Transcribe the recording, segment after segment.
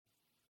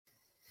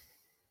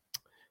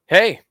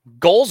Hey,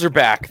 goals are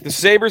back. The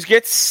Sabres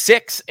get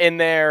 6 in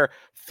their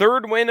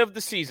third win of the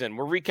season.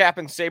 We're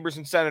recapping Sabres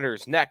and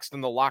Senators next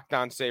on the Locked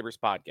On Sabres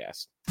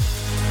podcast.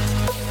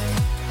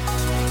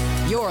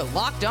 Your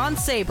Locked On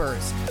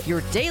Sabres,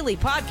 your daily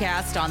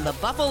podcast on the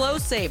Buffalo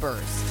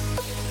Sabres.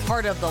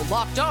 Part of the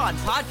Locked On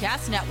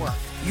Podcast Network,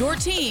 your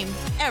team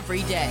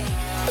every day.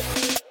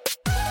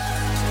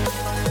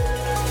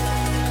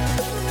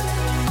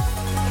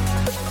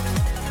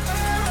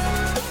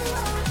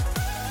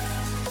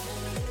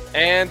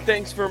 And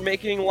thanks for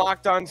making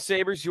Locked On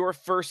Sabres your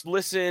first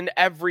listen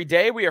every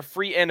day. We are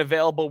free and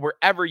available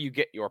wherever you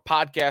get your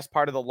podcast,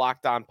 part of the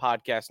Locked On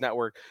Podcast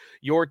Network,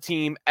 your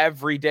team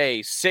every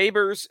day.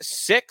 Sabres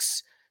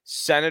 6,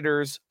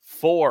 Senators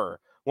 4.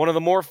 One of the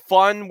more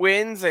fun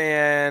wins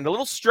and a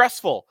little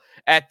stressful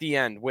at the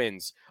end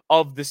wins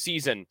of the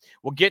season.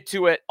 We'll get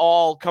to it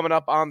all coming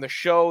up on the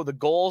show. The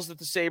goals that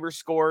the Sabres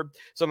scored,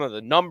 some of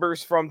the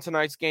numbers from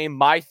tonight's game,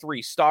 my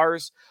 3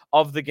 stars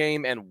of the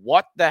game, and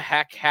what the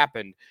heck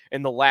happened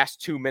in the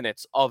last 2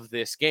 minutes of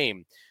this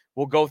game.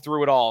 We'll go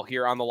through it all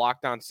here on the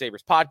Locked On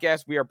Sabres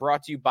podcast. We are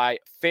brought to you by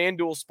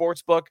FanDuel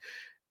Sportsbook,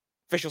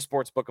 official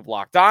sportsbook of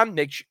Locked On.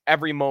 Makes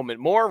every moment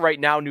more. Right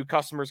now, new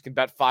customers can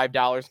bet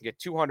 $5 and get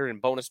 $200 in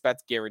bonus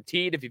bets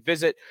guaranteed. If you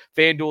visit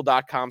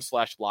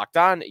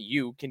FanDuel.com/LockedOn,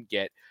 you can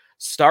get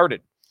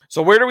started.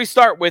 So where do we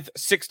start with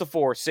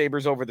 6-4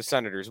 Sabres over the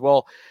Senators?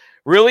 Well,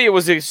 really, it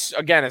was,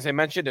 again, as I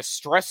mentioned, a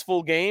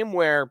stressful game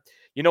where,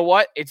 you know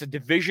what? It's a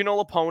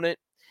divisional opponent,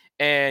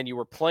 and you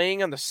were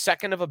playing on the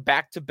second of a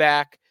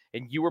back-to-back,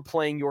 and you were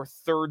playing your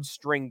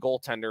third-string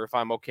goaltender, if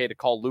I'm okay to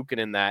call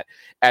Luukkonen that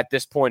at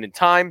this point in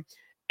time.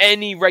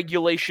 Any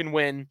regulation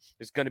win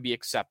is going to be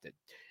accepted,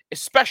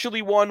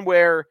 especially one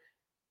where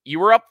you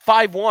were up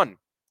 5-1.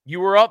 You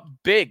were up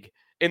big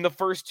in the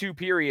first 2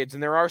 periods,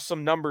 and there are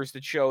some numbers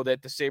that show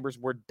that the Sabres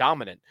were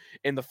dominant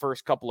in the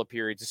first couple of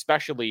periods,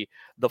 especially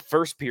the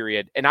first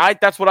period. And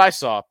that's what I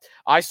saw.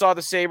 I saw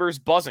the Sabres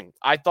buzzing.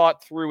 I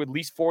thought through at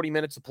least 40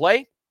 minutes of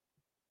play,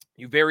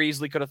 you very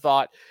easily could have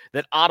thought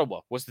that Ottawa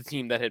was the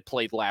team that had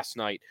played last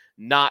night,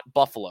 not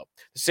Buffalo.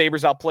 The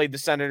Sabres outplayed the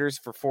Senators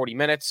for 40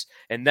 minutes,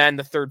 and then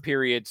the third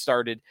period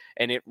started,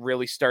 and it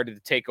really started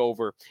to take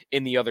over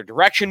in the other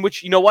direction,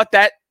 which, you know what,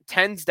 that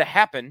tends to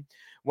happen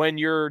when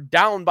you're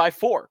down by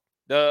 4.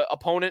 The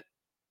opponent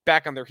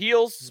back on their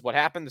heels. This is what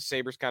happened. The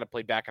Sabres kind of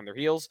played back on their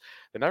heels.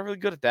 They're not really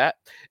good at that.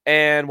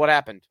 And what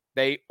happened?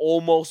 They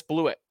almost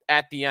blew it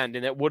at the end,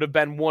 and it would have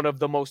been one of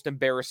the most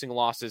embarrassing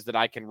losses that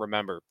I can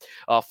remember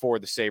for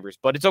the Sabres.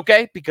 But it's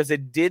okay because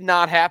it did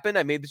not happen.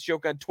 I made this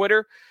joke on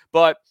Twitter,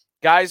 but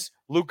guys,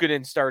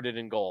 Luukkonen started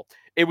in goal.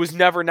 It was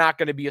never not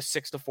going to be a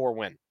 6-4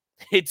 win.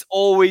 It's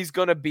always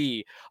going to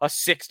be a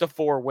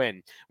 6-4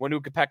 win when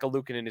Ukko-Pekka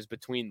Luukkonen is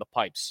between the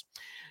pipes.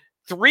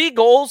 3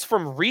 goals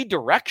from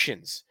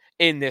redirections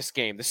in this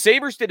game. The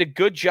Sabres did a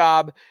good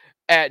job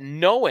at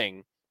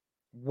knowing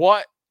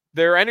what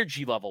their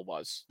energy level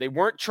was. They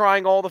weren't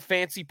trying all the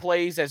fancy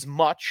plays as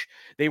much.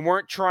 They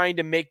weren't trying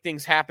to make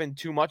things happen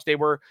too much. They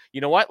were, you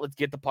know what, let's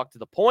get the puck to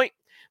the point.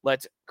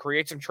 Let's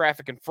create some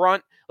traffic in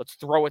front. Let's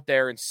throw it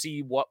there and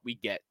see what we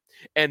get.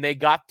 And they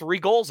got 3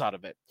 goals out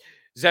of it.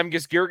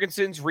 Zemgus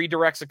Girgensons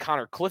redirects a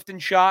Connor Clifton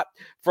shot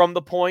from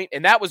the point,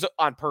 and that was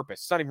on purpose.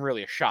 It's not even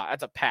really a shot.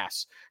 That's a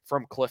pass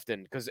from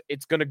Clifton because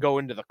it's going to go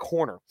into the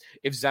corner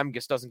if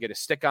Zemgus doesn't get a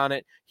stick on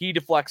it. He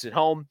deflects it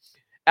home.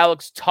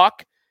 Alex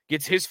Tuch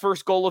gets his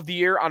first goal of the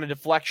year on a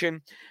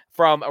deflection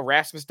from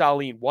Erasmus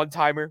Dahlin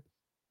one-timer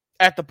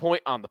at the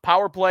point on the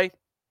power play.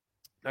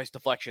 Nice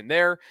deflection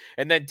there.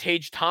 And then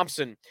Tage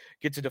Thompson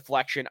gets a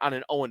deflection on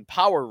an Owen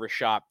Power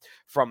shot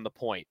from the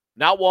point.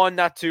 Not 1,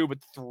 not 2, but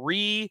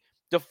 3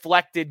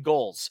 deflected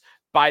goals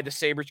by the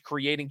Sabres,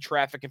 creating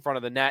traffic in front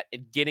of the net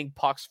and getting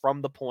pucks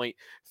from the point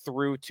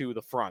through to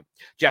the front.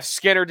 Jeff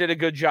Skinner did a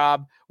good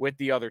job with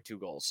the other 2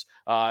 goals.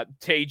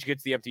 Tage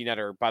gets the empty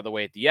netter, by the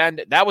way, at the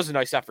end. That was a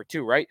nice effort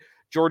too, right?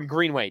 Jordan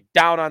Greenway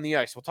down on the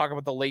ice. We'll talk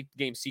about the late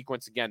game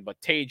sequence again, but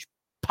Tage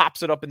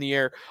pops it up in the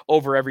air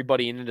over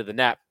everybody and into the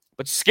net.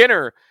 But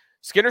Skinner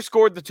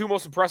scored the 2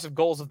 most impressive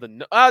goals of the,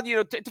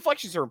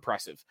 deflections are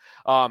impressive.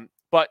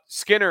 But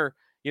Skinner,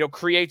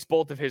 creates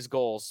both of his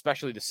goals,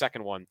 especially the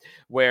second one,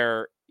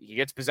 where he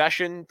gets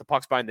possession, the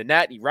puck's behind the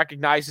net. He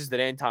recognizes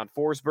that Anton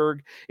Forsberg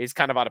is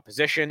kind of out of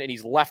position, and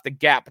he's left a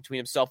gap between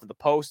himself and the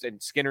post,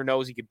 and Skinner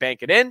knows he can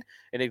bank it in,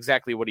 and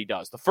exactly what he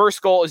does. The first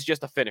goal is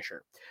just a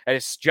finisher, and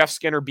it's Jeff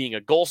Skinner being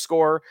a goal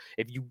scorer.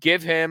 If you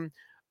give him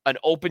an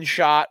open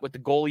shot with the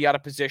goalie out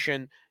of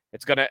position,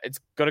 it's gonna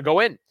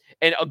go in.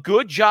 And a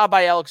good job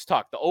by Alex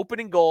Tuch. The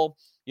opening goal,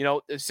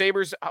 the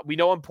Sabres, we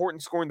know how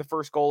important scoring the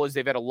first goal is.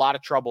 They've had a lot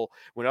of trouble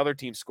when other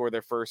teams score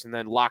their first and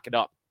then lock it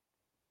up.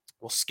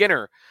 Well,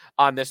 Skinner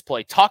on this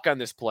play, Tuch on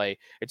this play,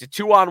 it's a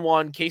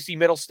 2-on-1. Casey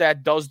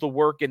Middlestad does the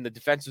work in the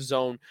defensive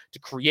zone to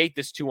create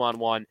this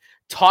 2-on-1.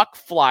 Tuch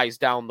flies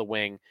down the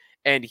wing,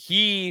 and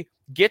he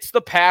gets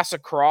the pass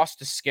across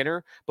to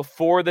Skinner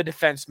before the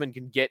defenseman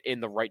can get in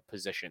the right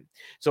position.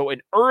 So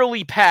an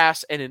early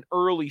pass and an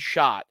early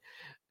shot.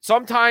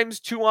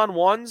 Sometimes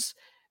 2-on-1s,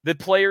 the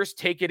players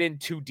take it in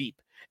too deep.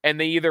 and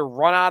they either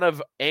run out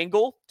of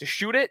angle to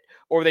shoot it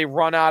or they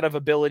run out of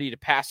ability to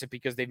pass it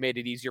because they've made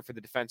it easier for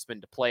the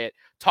defenseman to play it.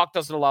 Tuch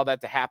doesn't allow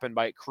that to happen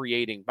by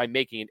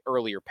making an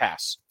earlier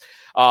pass.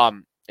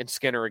 And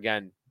Skinner,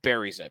 again,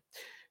 buries it.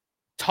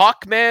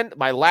 Tuch, man,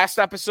 my last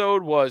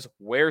episode was,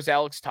 where's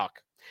Alex Tuch?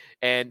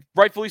 And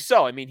rightfully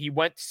so. I mean, he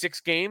went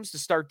 6 games to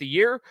start the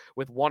year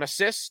with 1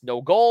 assist,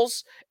 no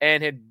goals,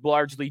 and had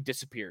largely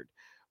disappeared.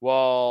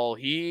 Well,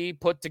 he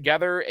put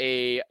together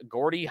a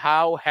Gordie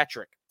Howe hat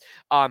trick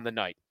on the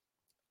night.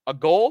 A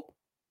goal,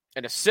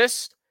 an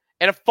assist,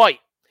 and a fight.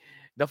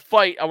 The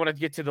fight, I want to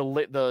get to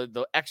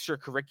the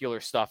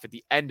extracurricular stuff at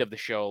the end of the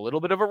show. A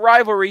little bit of a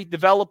rivalry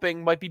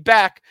developing, might be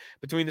back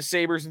between the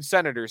Sabres and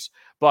Senators,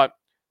 but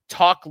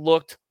Tuch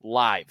looked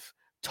live.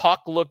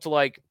 Tuch looked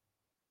like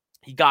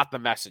he got the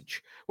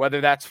message,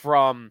 whether that's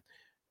from,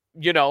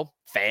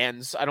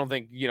 fans. I don't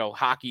think,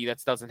 hockey,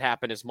 that doesn't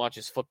happen as much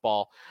as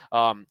football.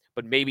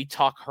 But maybe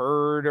Tuch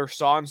heard or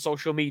saw on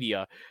social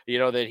media,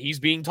 that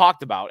he's being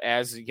talked about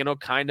as,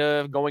 kind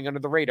of going under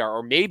the radar.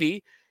 Or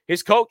maybe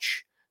his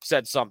coach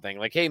said something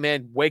like, hey,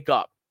 man, wake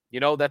up.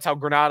 That's how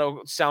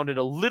Granato sounded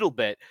a little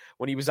bit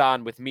when he was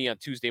on with me on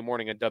Tuesday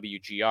morning on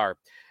WGR.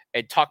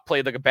 And Tuch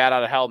played like a bat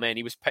out of hell, man.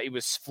 He was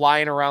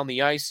flying around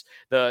the ice.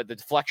 The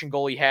deflection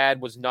goal he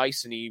had was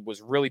nice, and he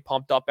was really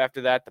pumped up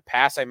after that. The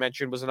pass I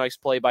mentioned was a nice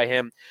play by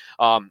him.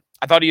 I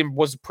thought he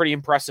was pretty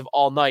impressive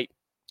all night.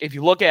 If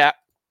you look at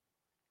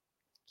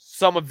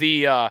some of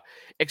the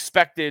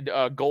expected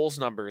goals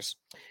numbers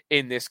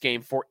in this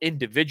game for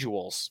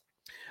individuals,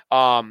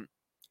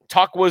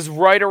 Tuch was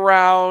right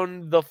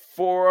around the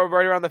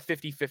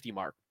 50-50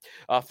 mark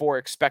for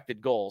expected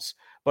goals.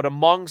 But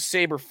among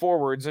Sabre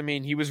forwards, I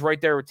mean, he was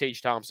right there with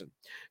Tage Thompson.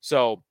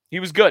 So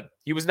he was good.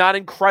 He was not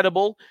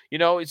incredible.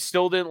 It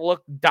still didn't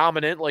look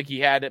dominant like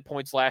he had at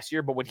points last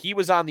year. But when he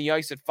was on the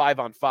ice at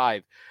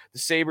 5-on-5, the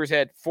Sabres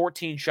had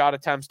 14 shot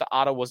attempts to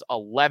Ottawa's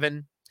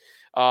 11.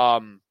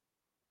 And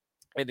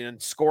in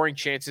scoring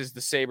chances,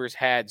 the Sabres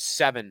had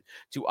 7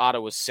 to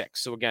Ottawa's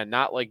 6. So again,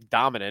 not like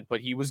dominant,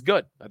 but he was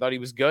good. I thought he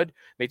was good.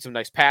 Made some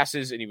nice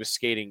passes, and he was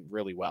skating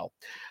really well.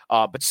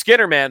 But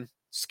Skinner, man,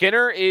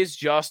 Skinner is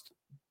just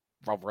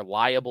a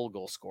reliable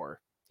goal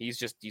scorer.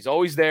 He's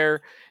always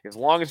there. As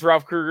long as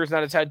Ralph Kruger's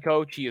not his head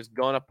coach, he is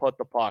going to put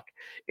the puck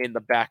in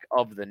the back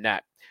of the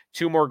net.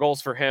 2 more goals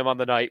for him on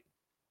the night.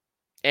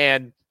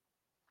 And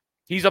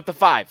he's up to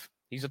 5.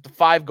 He's up to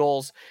 5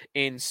 goals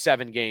in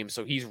 7 games.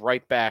 So he's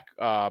right back,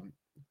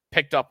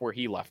 picked up where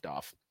he left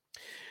off.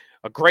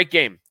 A great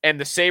game. And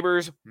the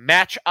Sabres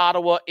match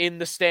Ottawa in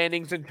the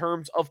standings in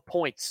terms of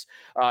points.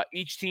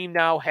 Each team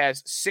now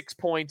has 6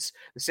 points.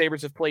 The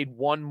Sabres have played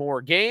 1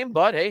 more game,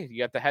 but hey,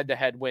 you got the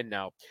head-to-head win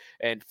now.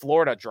 And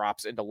Florida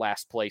drops into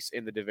last place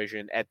in the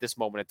division at this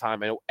moment in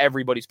time. I know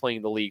everybody's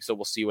playing the league, so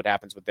we'll see what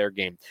happens with their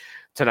game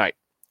tonight.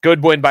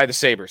 Good win by the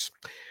Sabres.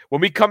 When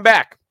we come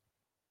back,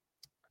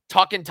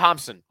 Tuch and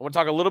Thompson. I want to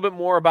talk a little bit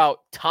more about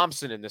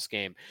Thompson in this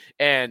game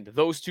and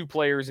those 2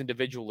 players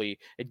individually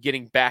and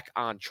getting back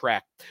on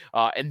track.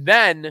 And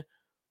then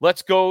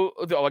let's go.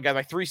 I got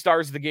my 3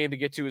 stars of the game to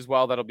get to as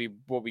well. That'll be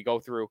what we go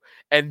through.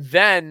 And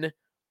then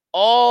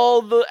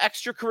all the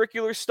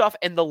extracurricular stuff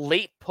and the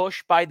late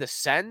push by the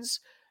Sens.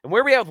 And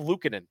where we have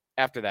Luukkonen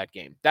after that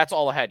game. That's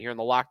all ahead here in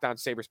the Locked On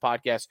Sabres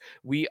podcast.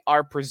 We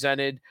are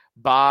presented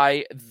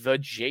by the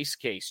Jace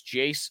case,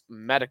 Jace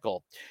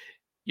Medical.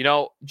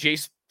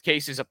 Jace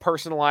case is a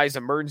personalized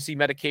emergency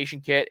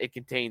medication kit. It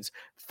contains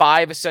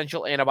 5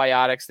 essential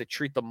antibiotics that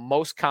treat the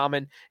most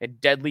common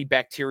and deadly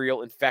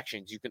bacterial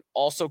infections. You can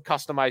also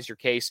customize your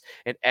case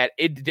and add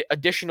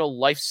additional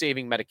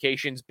life-saving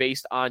medications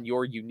based on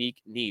your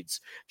unique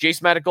needs.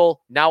 Jace Medical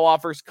now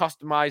offers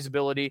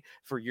customizability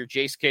for your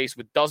Jace case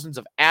with dozens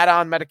of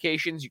add-on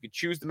medications. You can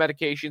choose the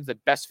medications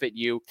that best fit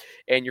you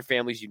and your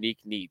family's unique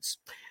needs.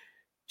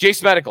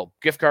 Jace Medical.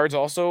 Gift cards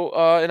also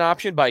an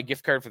option. Buy a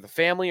gift card for the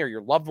family or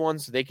your loved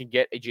ones so they can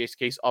get a Jace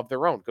case of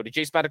their own. Go to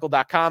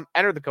jacemedical.com,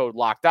 enter the code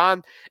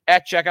LOCKEDON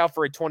at checkout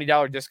for a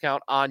 $20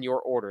 discount on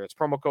your order. That's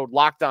promo code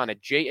LOCKEDON at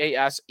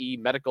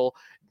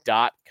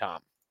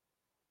jasemedical.com.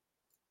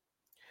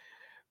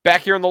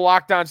 Back here on the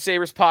Locked On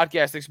Sabres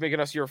podcast. Thanks for making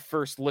us your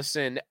first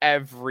listen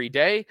every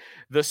day.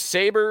 The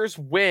Sabres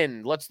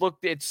win. Let's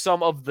look at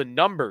some of the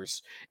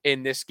numbers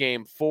in this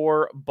game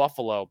for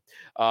Buffalo.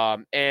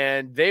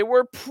 And they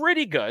were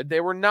pretty good.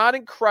 They were not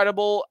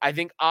incredible. I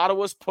think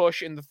Ottawa's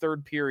push in the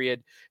third period,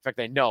 in fact,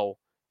 I know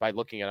by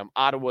looking at them,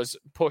 Ottawa's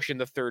push in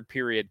the third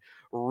period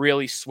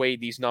really swayed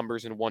these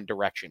numbers in one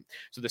direction.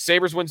 So the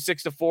Sabres win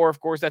 6-4.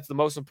 Of course, that's the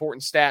most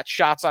important stat.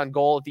 Shots on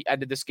goal at the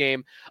end of this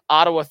game.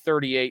 Ottawa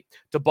 38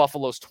 to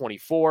Buffalo's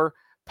 24.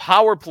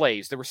 Power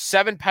plays. There were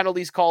 7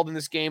 penalties called in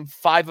this game.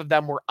 5 of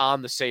them were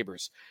on the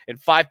Sabres. And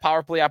 5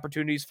 power play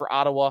opportunities for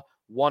Ottawa,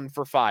 1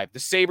 for 5. The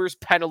Sabres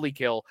penalty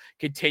kill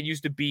continues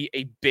to be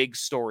a big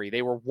story.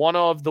 They were one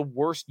of the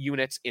worst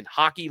units in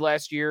hockey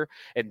last year,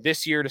 and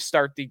this year to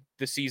start the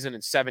season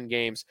in 7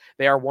 games,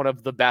 they are one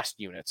of the best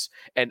units.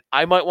 And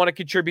I might want to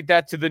contribute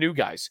that to the new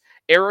guys.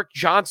 Eric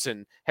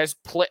Johnson has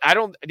played.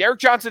 Eric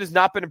Johnson has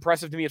not been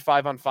impressive to me at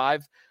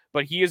 5-on-5,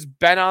 but he has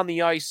been on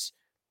the ice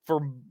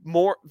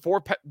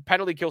for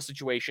penalty kill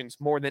situations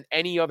more than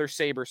any other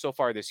Sabre so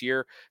far this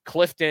year.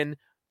 Clifton,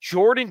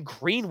 Jordan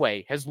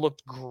Greenway has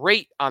looked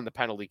great on the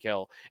penalty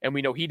kill, and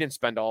we know he didn't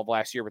spend all of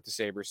last year with the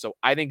Sabres, so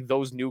I think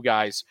those new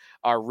guys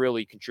are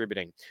really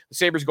contributing. The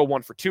Sabres go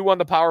 1 for 2 on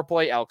the power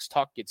play. Alex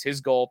Tuch gets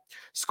his goal.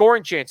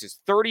 Scoring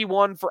chances,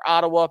 31 for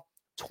Ottawa,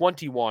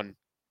 21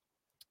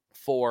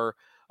 for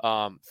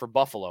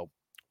Buffalo.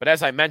 But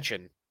as I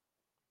mentioned,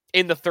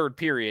 in the third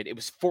period, it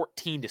was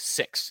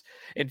 14-6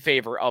 in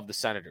favor of the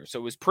Senators. So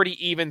it was pretty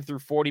even through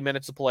 40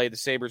 minutes of play. The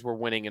Sabres were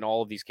winning in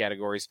all of these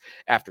categories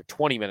after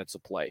 20 minutes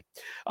of play.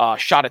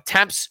 Shot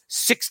attempts,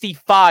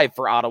 65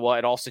 for Ottawa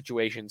at all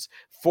situations,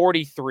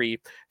 43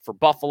 for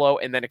Buffalo.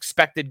 And then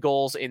expected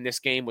goals in this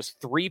game was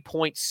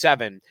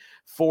 3.7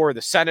 for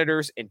the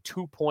Senators and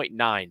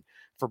 2.9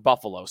 for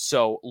Buffalo.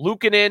 So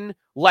Luukkonen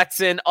lets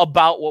in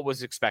about what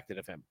was expected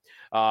of him.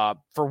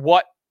 For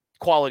what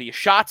quality of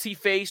shots he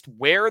faced,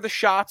 where the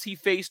shots he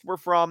faced were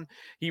from,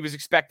 he was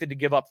expected to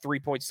give up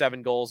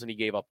 3.7 goals, and he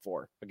gave up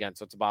 4. Again,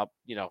 so it's about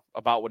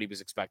what he was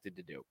expected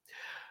to do.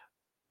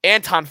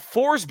 Anton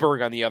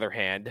Forsberg, on the other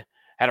hand,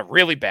 had a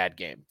really bad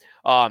game.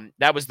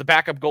 That was the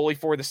backup goalie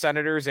for the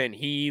Senators, and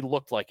he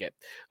looked like it.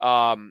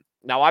 Now,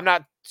 I'm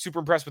not super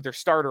impressed with their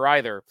starter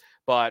either,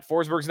 but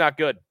Forsberg's not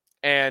good.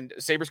 And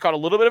Sabres caught a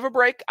little bit of a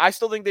break. I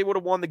still think they would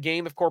have won the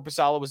game if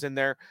Korpisalo was in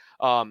there,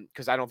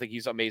 because I don't think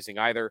he's amazing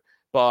either.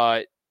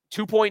 But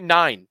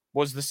 2.9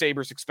 was the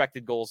Sabres'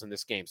 expected goals in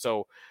this game.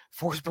 So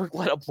Forsberg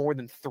let up more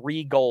than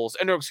 3 goals.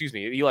 No, excuse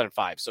me, he let in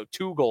 5. So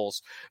 2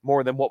 goals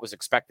more than what was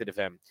expected of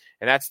him.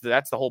 And that's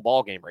the whole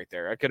ball game right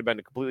there. It could have been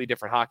a completely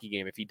different hockey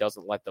game if he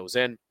doesn't let those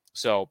in.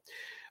 So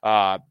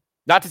not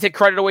to take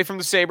credit away from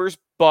the Sabres,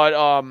 but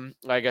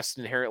I guess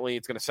inherently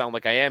it's going to sound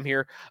like I am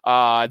here.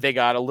 They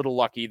got a little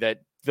lucky that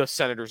the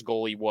Senators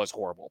goalie was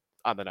horrible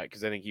on the night,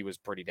 because I think he was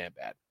pretty damn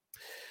bad.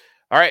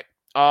 All right.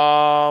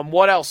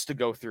 What else to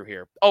go through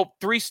here?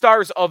 3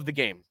 stars of the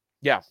game.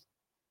 Yeah.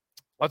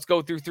 Let's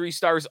go through 3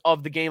 stars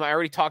of the game. I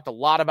already talked a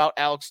lot about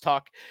Alex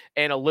Tuch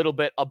and a little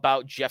bit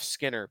about Jeff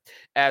Skinner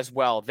as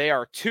well. They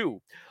are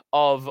 2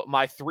 of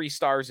my 3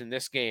 stars in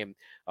this game.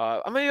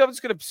 I'm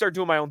just going to start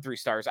doing my own 3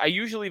 stars. I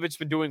usually have just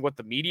been doing what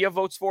the media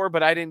votes for,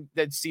 but I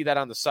didn't see that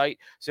on the site.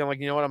 So I'm like,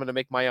 you know what? I'm going to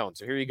make my own.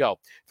 So here you go.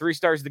 3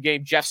 stars of the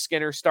game. Jeff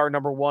Skinner, star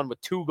number 1 with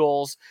 2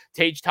 goals.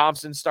 Tage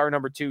Thompson, star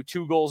number 2,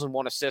 2 goals and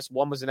 1 assist.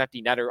 1 was an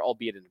empty netter,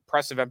 albeit an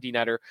impressive empty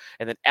netter.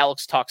 And then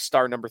Alex Tuch,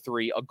 star number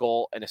 3, a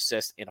goal, an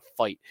assist, in a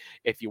fight,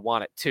 if you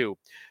want it too.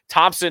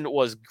 Thompson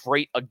was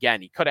great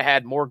again. He could have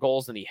had more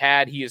goals than he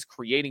had. He is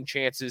creating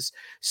chances.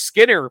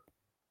 Skinner,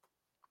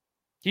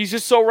 he's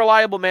just so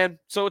reliable, man.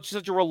 So it's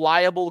such a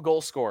reliable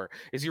goal scorer.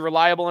 Is he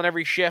reliable on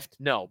every shift?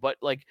 No, but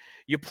like,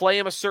 you play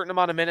him a certain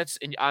amount of minutes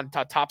on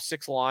top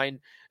 6 line,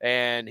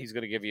 and he's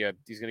going to give you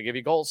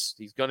goals.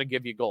 He's going to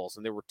give you goals.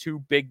 And there were 2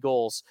 big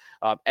goals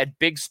at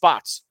big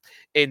spots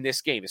in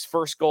this game. His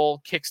first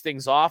goal kicks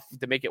things off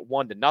to make it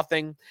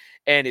 1-0,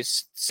 and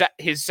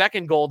his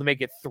second goal to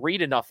make it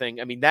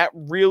 3-0. I mean, that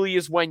really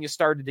is when you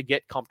started to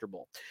get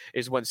comfortable,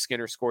 is when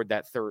Skinner scored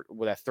that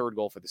third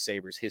goal for the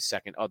Sabres, his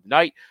second of the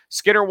night.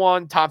 Skinner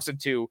 1, Thompson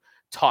 2,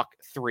 Tuch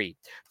 3.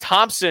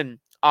 Thompson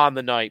on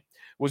the night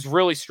was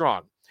really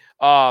strong.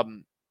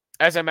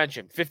 As I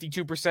mentioned,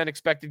 52%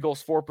 expected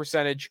goals for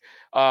percentage,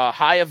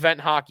 high event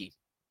hockey.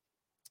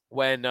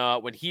 When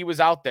he was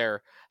out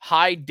there,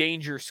 high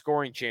danger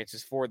scoring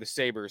chances for the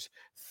Sabres,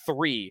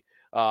 3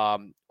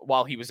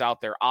 while he was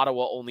out there.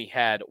 Ottawa only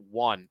had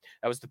 1.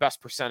 That was the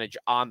best percentage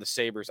on the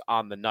Sabres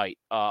on the night,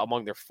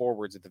 among their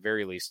forwards at the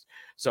very least.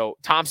 So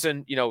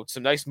Thompson,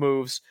 some nice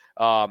moves,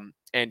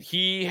 and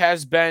he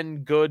has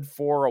been good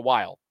for a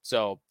while.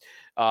 So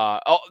even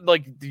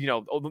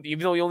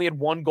though he only had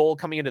 1 goal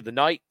coming into the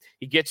night,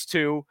 he gets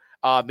 2.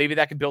 Maybe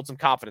that could build some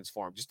confidence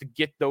for him, just to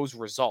get those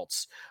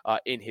results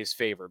in his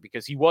favor,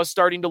 because he was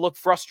starting to look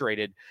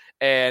frustrated.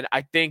 And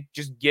I think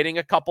just getting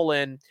a couple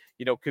in,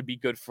 could be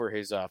good for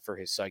his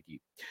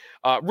psyche.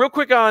 Real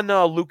quick on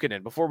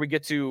Luukkonen before we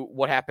get to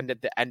what happened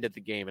at the end of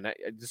the game, and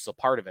this is a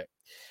part of it.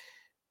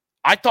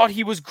 I thought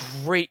he was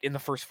great in the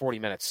first 40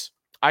 minutes.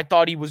 I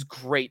thought he was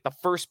great. The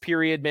first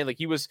period, man, like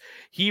he was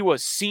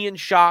seeing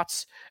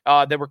shots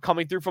that were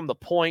coming through from the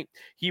point.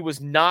 He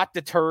was not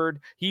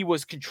deterred. He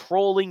was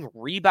controlling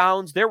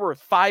rebounds. There were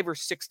 5 or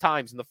 6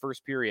 times in the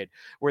first period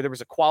where there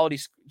was a quality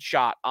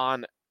shot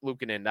on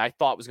Luukkonen that I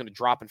thought was going to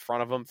drop in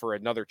front of him for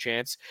another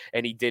chance,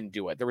 and he didn't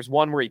do it. There was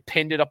one where he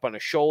pinned it up on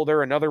his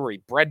shoulder, another where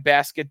he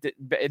breadbasketed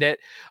it.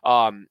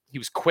 He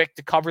was quick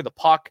to cover the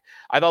puck.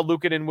 I thought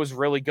Luukkonen was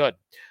really good.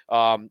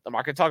 I'm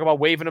not going to talk about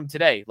waving him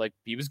today. Like,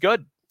 he was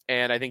good.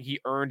 And I think he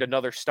earned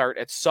another start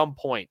at some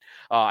point.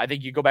 I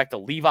think you go back to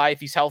Levi if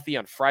he's healthy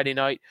on Friday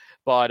night,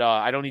 but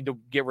I don't need to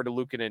get rid of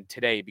Luukkonen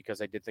today,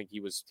 because I did think he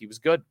was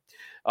good.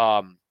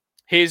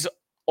 His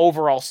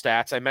overall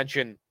stats, I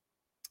mentioned,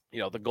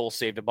 the goal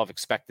saved above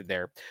expected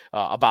there,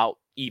 about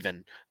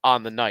even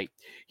on the night.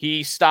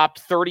 He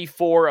stopped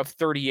 34 of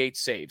 38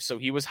 saves, so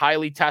he was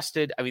highly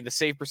tested. I mean, the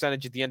save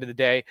percentage at the end of the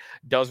day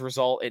does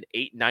result in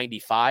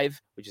 .895,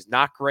 which is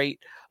not great.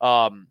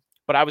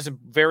 but I was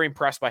very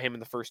impressed by him in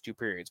the first 2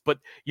 periods. But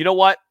you know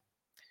what?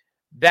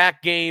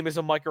 That game is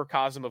a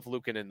microcosm of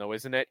Luukkonen, though,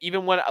 isn't it?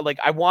 Even when, like,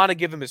 I want to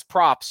give him his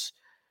props,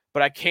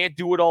 but I can't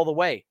do it all the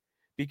way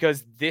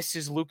because this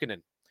is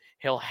Luukkonen.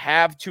 He'll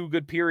have 2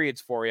 good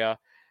periods for you,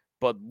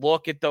 but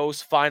look at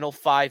those final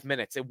 5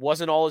 minutes. It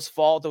wasn't all his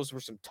fault. Those were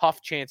some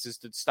tough chances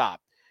to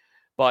stop,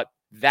 but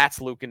that's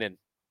Luukkonen.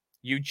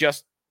 You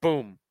just,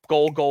 boom,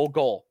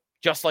 goal,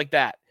 just like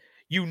that.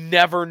 You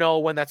never know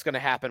when that's going to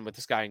happen with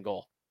this guy in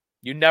goal.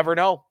 You never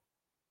know.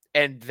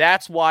 And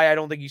that's why I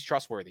don't think he's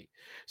trustworthy.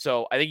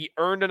 So I think he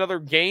earned another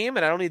game,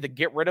 and I don't need to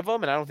get rid of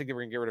him, and I don't think they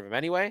were going to get rid of him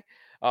anyway.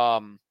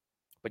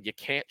 But you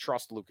can't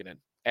trust Luukkonen.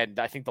 And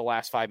I think the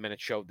last 5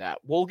 minutes showed that.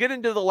 We'll get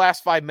into the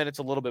last 5 minutes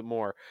a little bit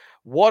more.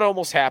 What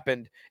almost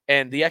happened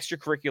and the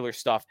extracurricular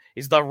stuff.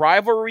 Is the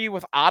rivalry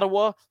with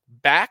Ottawa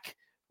back?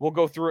 We'll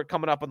go through it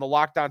coming up on the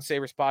Locked On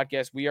Sabres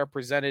podcast. We are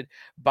presented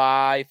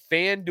by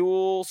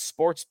FanDuel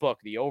Sportsbook.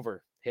 The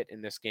over hit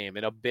in this game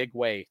in a big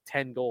way.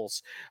 10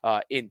 goals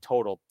in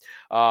total.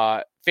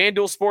 FanDuel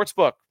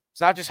Sportsbook. It's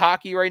not just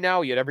hockey right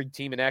now. You had every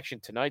team in action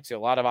tonight, so a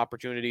lot of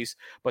opportunities.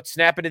 But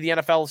snap into the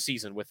NFL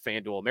season with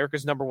FanDuel,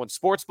 America's #1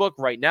 sportsbook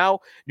right now.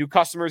 New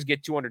customers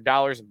get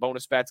 $200 in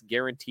bonus bets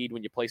guaranteed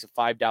when you place a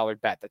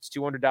 $5 bet. That's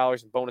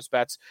 $200 in bonus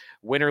bets,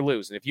 win or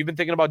lose. And if you've been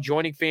thinking about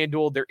joining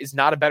FanDuel, there is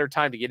not a better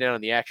time to get in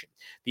on the action.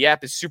 The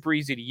app is super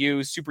easy to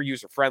use, super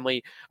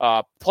user-friendly,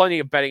 plenty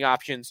of betting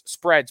options,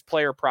 spreads,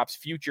 player props,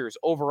 futures,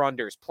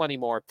 over-unders, plenty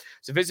more.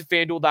 So visit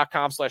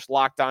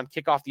FanDuel.com/lockedon,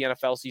 kick off the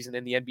NFL season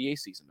and the NBA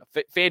season.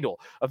 FanDuel,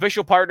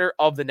 official partner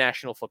of the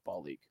National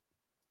Football League.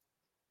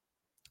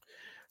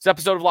 This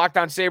episode of Locked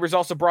On Sabres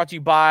also brought to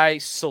you by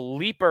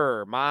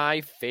Sleeper. My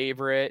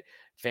favorite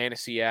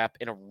fantasy app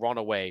in a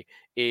runaway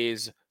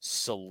is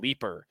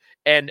Sleeper.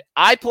 And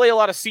I play a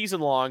lot of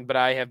season long, but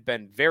I have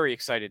been very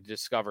excited to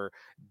discover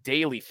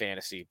daily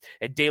fantasy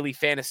and daily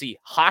fantasy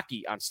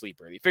hockey on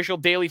Sleeper, the official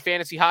daily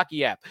fantasy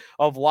hockey app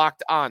of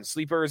Locked On.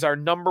 Sleeper is our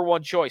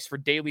 #1 choice for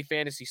daily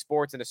fantasy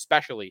sports and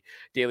especially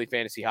daily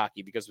fantasy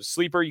hockey, because with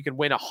Sleeper, you can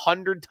win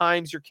 100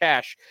 times your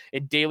cash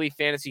in daily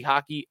fantasy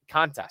hockey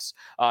contests.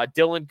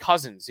 Dylan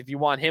Cousins, if you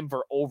want him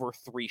for over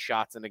 3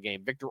 shots in a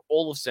game. Victor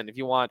Olofsson, if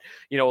you want,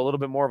 a little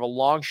bit more of a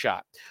long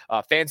shot.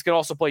 Fans can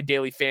also play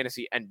daily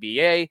fantasy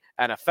NBA,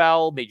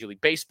 NFL, Major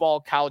League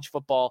Baseball, college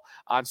football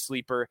on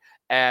Sleeper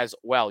as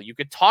well. You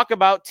could talk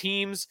about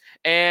teams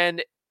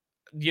and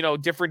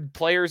different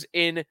players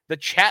in the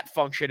chat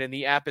function in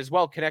the app as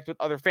well. Connect with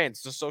other fans.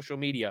 It's a social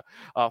media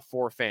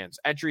for fans.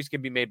 Entries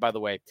can be made, by the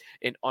way,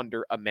 in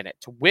under a minute.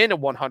 To win a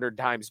 100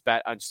 times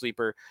bet on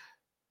Sleeper,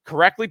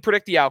 correctly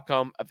predict the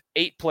outcome of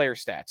 8 player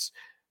stats.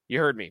 You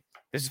heard me.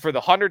 This is for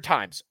the 100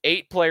 times.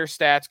 8 player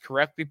stats,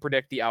 correctly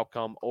predict the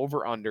outcome,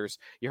 over unders.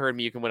 You heard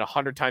me. You can win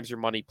 100 times your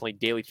money playing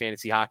daily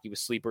fantasy hockey with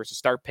Sleeper. So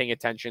start paying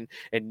attention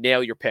and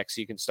nail your picks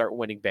so you can start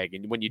winning big.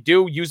 And when you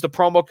do, use the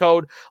promo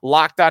code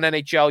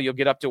LOCKEDONNHL. You'll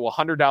get up to a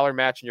 $100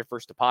 match in your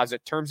first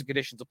deposit. Terms and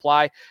conditions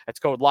apply. That's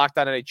code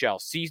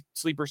LOCKEDONNHL. See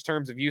Sleeper's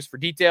terms of use for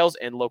details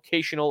and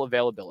locational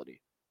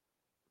availability.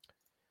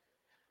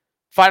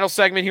 Final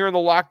segment here in the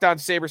Locked On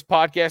Sabres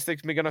podcast.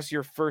 Thanks for making us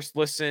your first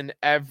listen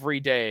every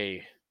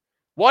day.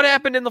 What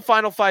happened in the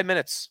final 5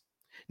 minutes?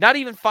 Not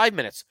even 5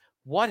 minutes.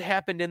 What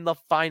happened in the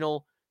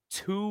final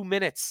 2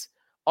 minutes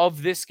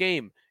of this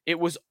game? It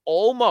was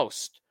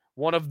almost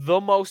one of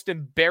the most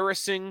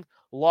embarrassing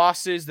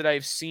losses that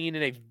I've seen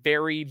in a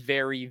very,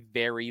 very,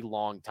 very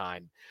long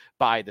time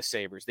by the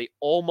Sabres. They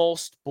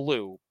almost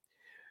blew.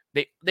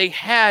 They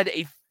had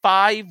a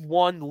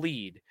 5-1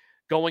 lead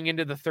going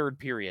into the third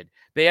period.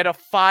 They had a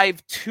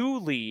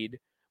 5-2 lead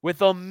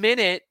with a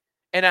minute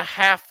and a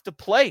half to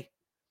play.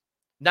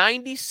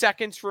 90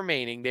 seconds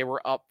remaining, they were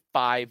up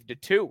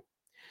 5-2.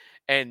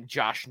 And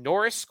Josh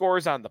Norris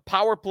scores on the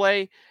power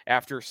play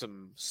after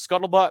some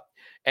scuttlebutt.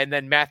 And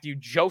then Matthew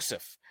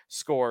Joseph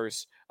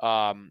scores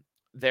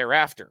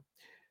thereafter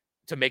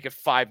to make it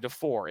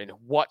 5-4. And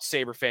what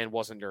Sabre fan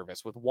wasn't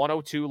nervous with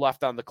 1:02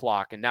 left on the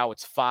clock? And now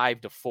it's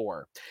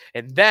 5-4.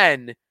 And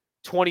then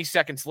 20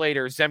 seconds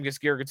later, Zemgus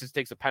Girgensons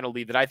takes a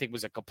penalty that I think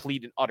was a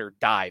complete and utter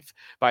dive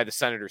by the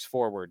Senators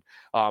forward.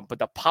 But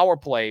the power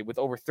play with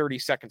over 30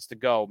 seconds to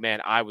go,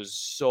 man, I was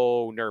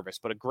so nervous.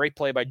 But a great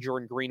play by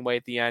Jordan Greenway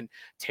at the end.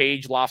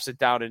 Tage lofts it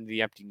down into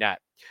the empty net.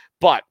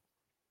 But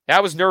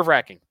that was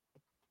nerve-wracking.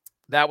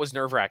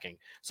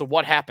 So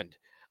what happened?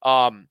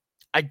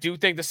 I do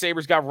think the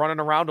Sabres got running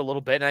around a little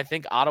bit, and I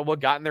think Ottawa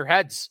got in their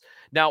heads.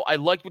 Now, I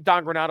liked what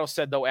Don Granato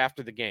said, though,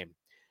 after the game.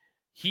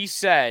 He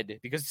said,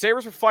 because the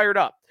Sabres were fired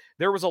up,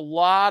 there was a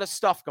lot of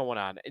stuff going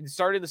on. It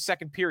started in the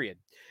second period,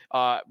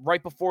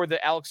 right before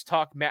the Alex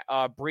Tuch,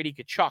 Brady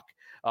Tkachuk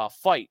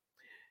fight.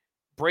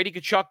 Brady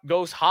Tkachuk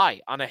goes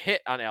high on a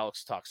hit on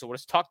Alex Tuch. So what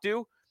does Tuch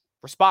do?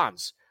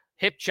 Responds.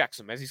 Hip checks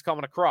him as he's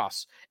coming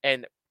across.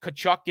 And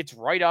Tkachuk gets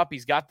right up.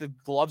 He's got the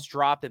gloves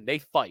dropped, and they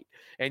fight.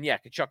 And yeah,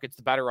 Tkachuk gets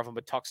the better of him,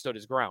 but Tuch stood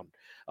his ground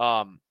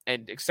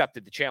and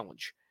accepted the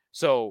challenge.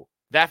 So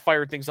that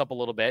fired things up a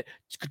little bit.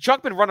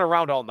 Tkachuk been running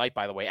around all night,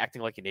 by the way,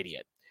 acting like an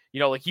idiot.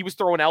 Like he was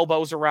throwing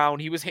elbows around.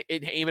 He was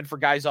aiming for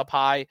guys up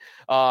high.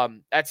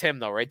 That's him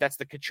though, right? That's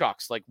the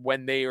Kachucks. Like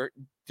when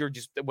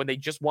when they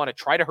just want to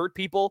try to hurt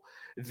people,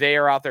 they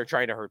are out there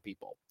trying to hurt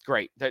people.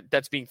 Great.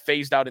 That's being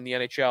phased out in the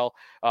NHL.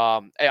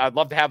 I'd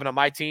love to have it on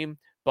my team,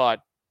 but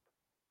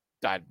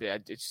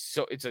it's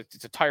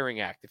a tiring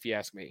act if you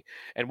ask me.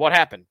 And what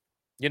happened?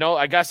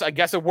 I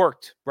guess it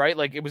worked, right?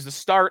 Like it was the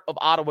start of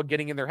Ottawa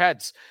getting in their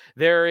heads.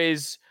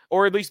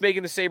 Or at least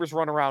making the Sabres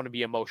run around and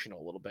be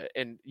emotional a little bit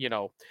and,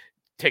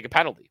 take a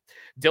penalty.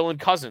 Dylan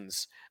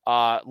Cousins,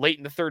 late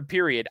in the third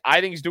period,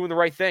 I think he's doing the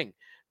right thing.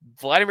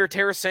 Vladimir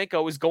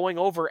Tarasenko is going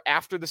over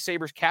after the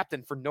Sabres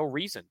captain for no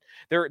reason.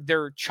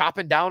 They're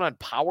chopping down on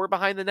Power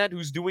behind the net,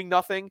 who's doing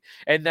nothing,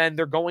 and then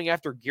they're going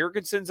after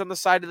Girgensons on the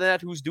side of the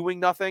net, who's doing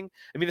nothing.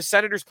 I mean, the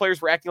Senators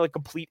players were acting like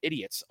complete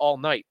idiots all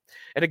night.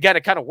 And again,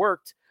 it kind of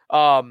worked.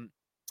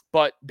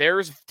 But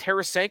there's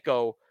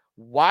Tarasenko.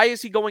 Why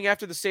is he going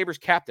after the Sabres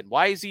captain?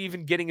 Why is he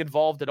even getting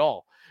involved at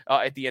all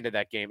at the end of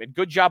that game? And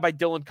good job by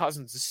Dylan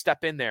Cousins to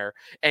step in there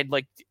and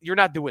you're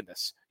not doing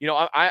this. You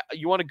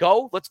want to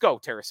go? Let's go,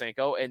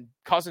 Tarasenko. And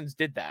Cousins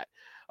did that.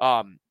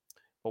 But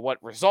what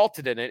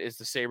resulted in it is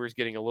the Sabres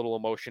getting a little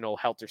emotional,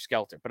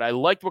 helter-skelter. But I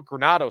liked what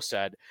Granato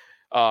said.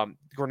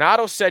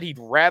 Granato said he'd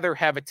rather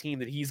have a team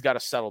that he's got to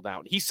settle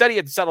down. He said he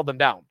had settled them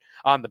down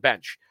on the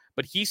bench,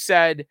 but he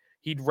said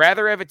he'd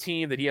rather have a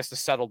team that he has to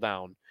settle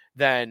down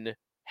than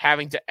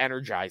having to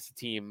energize the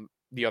team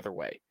the other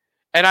way.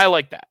 And I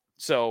like that.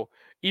 So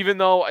even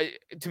though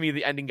to me,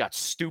 the ending got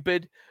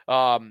stupid,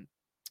 the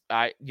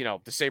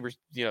Sabres,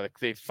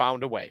 they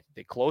found a way.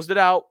 They closed it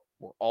out.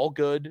 We're all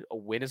good. A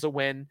win is a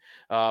win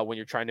when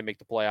you're trying to make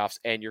the playoffs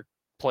and you're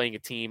playing a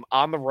team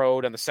on the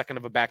road on the second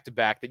of a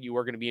back-to-back that you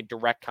are going to be in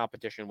direct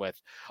competition with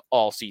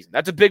all season.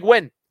 That's a big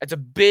win. That's a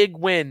big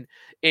win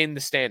in the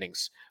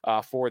standings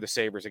for the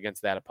Sabres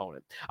against that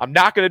opponent. I'm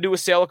not going to do a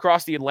sail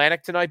across the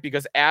Atlantic tonight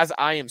because as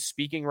I am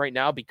speaking right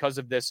now, because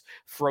of this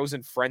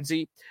frozen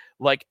frenzy,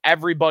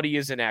 everybody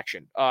is in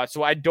action.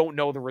 So I don't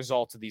know the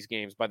results of these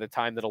games by the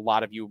time that a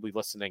lot of you will be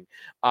listening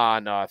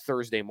on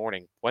Wednesday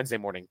morning.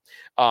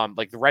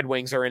 The Red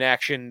Wings are in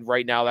action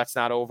right now. That's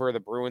not over. The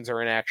Bruins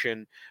are in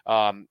action.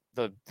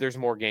 There's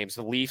more games.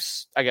 The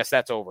Leafs, I guess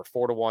that's over.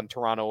 4-1,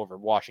 Toronto over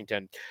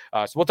Washington.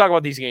 So we'll talk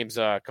about these games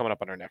coming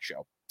up on our next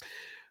show.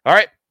 All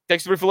right.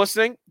 Thanks everybody for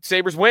listening.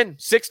 Sabres win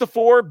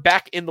 6-4,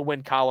 back in the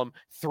win column,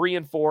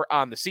 3-4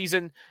 on the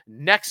season.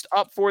 Next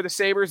up for the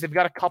Sabres, they've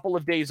got a couple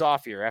of days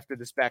off here after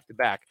this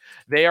back-to-back.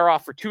 They are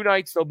off for 2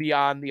 nights. They'll be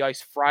on the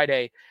ice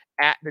Friday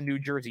at the New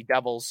Jersey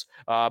Devils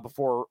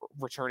before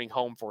returning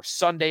home for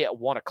Sunday at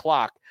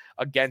 1:00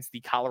 against the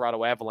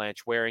Colorado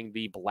Avalanche wearing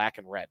the black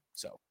and red.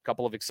 So a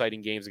couple of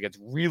exciting games against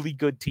really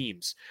good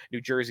teams,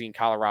 New Jersey and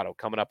Colorado,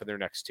 coming up in their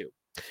next 2.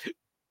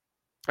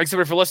 Thanks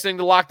everybody for listening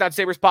to the Locked On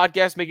Sabres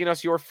podcast, making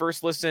us your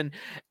first listen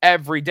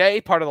every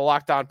day, part of the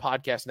Locked On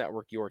Podcast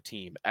Network, your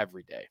team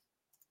every day.